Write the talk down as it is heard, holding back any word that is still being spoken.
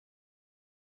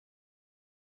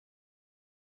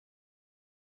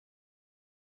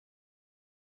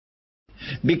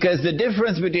Because the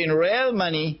difference between real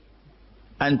money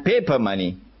and paper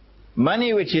money,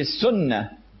 money which is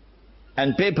sunnah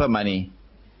and paper money,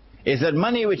 is that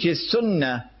money which is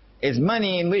sunnah is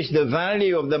money in which the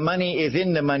value of the money is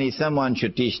in the money. Someone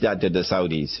should teach that to the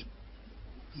Saudis.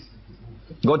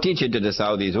 Go teach it to the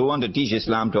Saudis who want to teach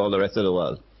Islam to all the rest of the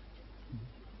world.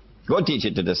 Go teach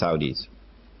it to the Saudis.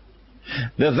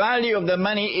 The value of the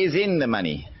money is in the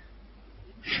money.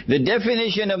 The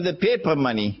definition of the paper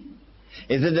money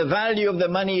is that the value of the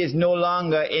money is no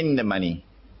longer in the money.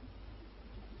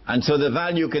 And so the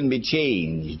value can be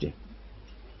changed.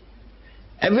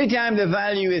 Every time the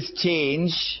value is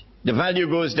changed, the value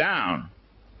goes down.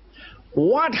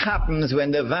 What happens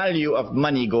when the value of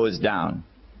money goes down?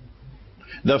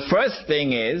 The first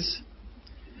thing is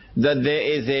that there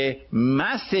is a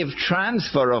massive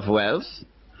transfer of wealth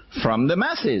from the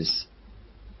masses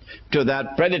to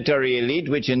that predatory elite,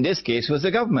 which in this case was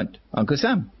the government, Uncle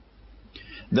Sam.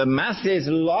 The masses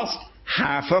lost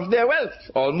half of their wealth,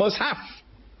 almost half.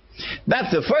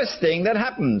 That's the first thing that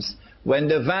happens when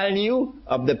the value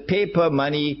of the paper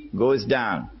money goes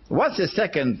down. What's the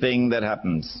second thing that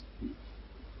happens?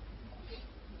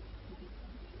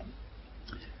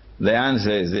 The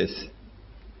answer is this.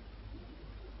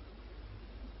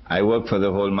 I worked for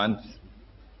the whole month.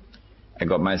 I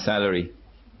got my salary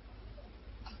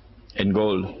in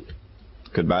gold.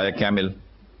 Could buy a camel.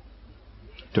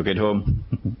 Took it home.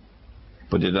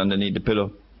 Put it underneath the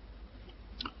pillow.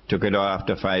 Took it off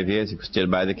after 5 years. You could still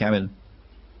buy the camel.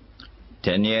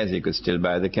 10 years, you could still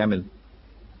buy the camel.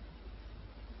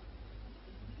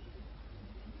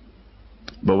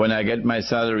 But when I get my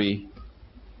salary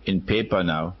in paper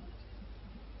now,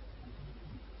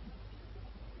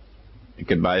 you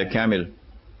could buy a camel,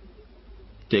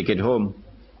 take it home,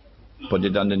 put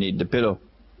it underneath the pillow.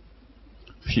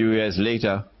 A few years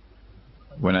later,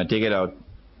 when I take it out,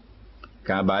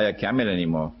 can't buy a camel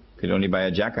anymore. Could only buy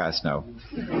a jackass now.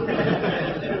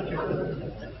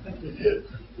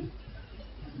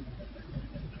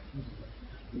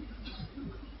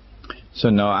 So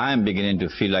now I'm beginning to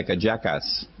feel like a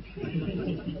jackass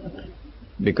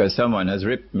because someone has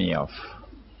ripped me off.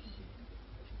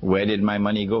 Where did my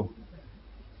money go?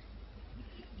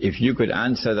 If you could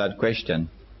answer that question,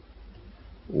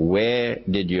 where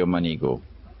did your money go?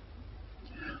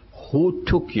 Who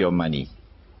took your money?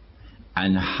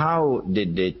 And how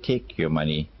did they take your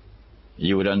money?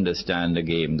 You would understand the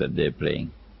game that they're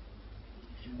playing.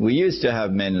 We used to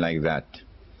have men like that.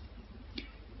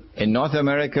 In North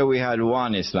America, we had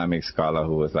one Islamic scholar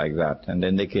who was like that, and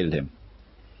then they killed him.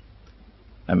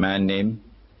 A man named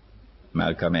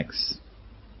Malcolm X.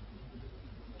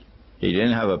 He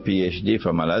didn't have a PhD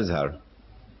from Al-Azhar,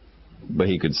 but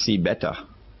he could see better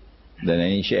than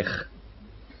any sheikh.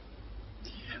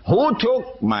 Who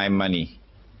took my money?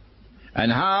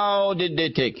 And how did they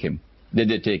take him? Did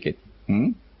they take it?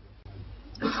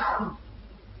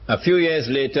 A few years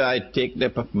later, I take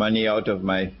the money out of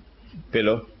my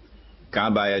pillow.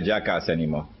 Can't buy a jackass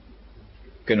anymore.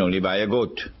 Can only buy a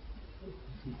goat.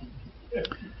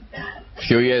 A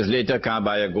few years later, can't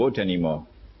buy a goat anymore.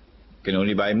 Can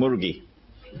only buy murgi.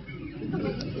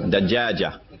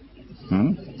 Dajaja.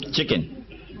 Chicken.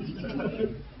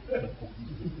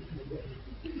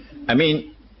 I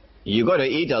mean, you got to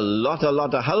eat a lot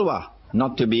of halwa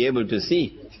not to be able to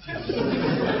see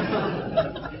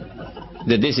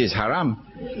that this is haram.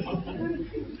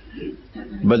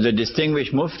 But the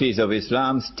distinguished muftis of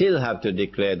Islam still have to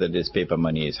declare that this paper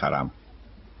money is haram.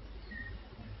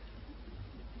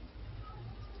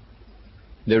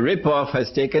 The rip-off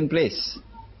has taken place.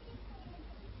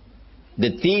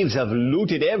 The thieves have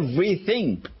looted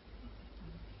everything.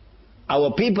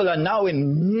 Our people are now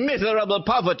in miserable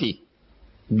poverty,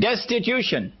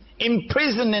 destitution,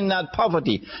 imprisoned in that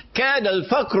poverty. كَادَ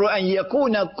الْفَقْرُ أَنْ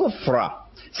يَكُونَ كُفْرًا,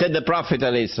 said the Prophet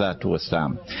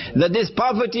ﷺ, that this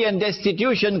poverty and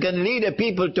destitution can lead a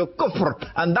people to kufr,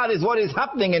 and that is what is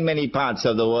happening in many parts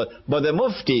of the world. But the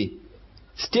mufti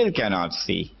still cannot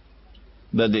see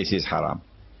that this is haram.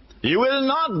 You will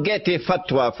not get a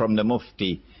fatwa from the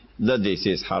mufti that this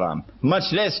is haram,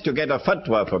 much less to get a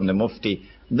fatwa from the mufti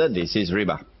that this is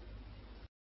riba.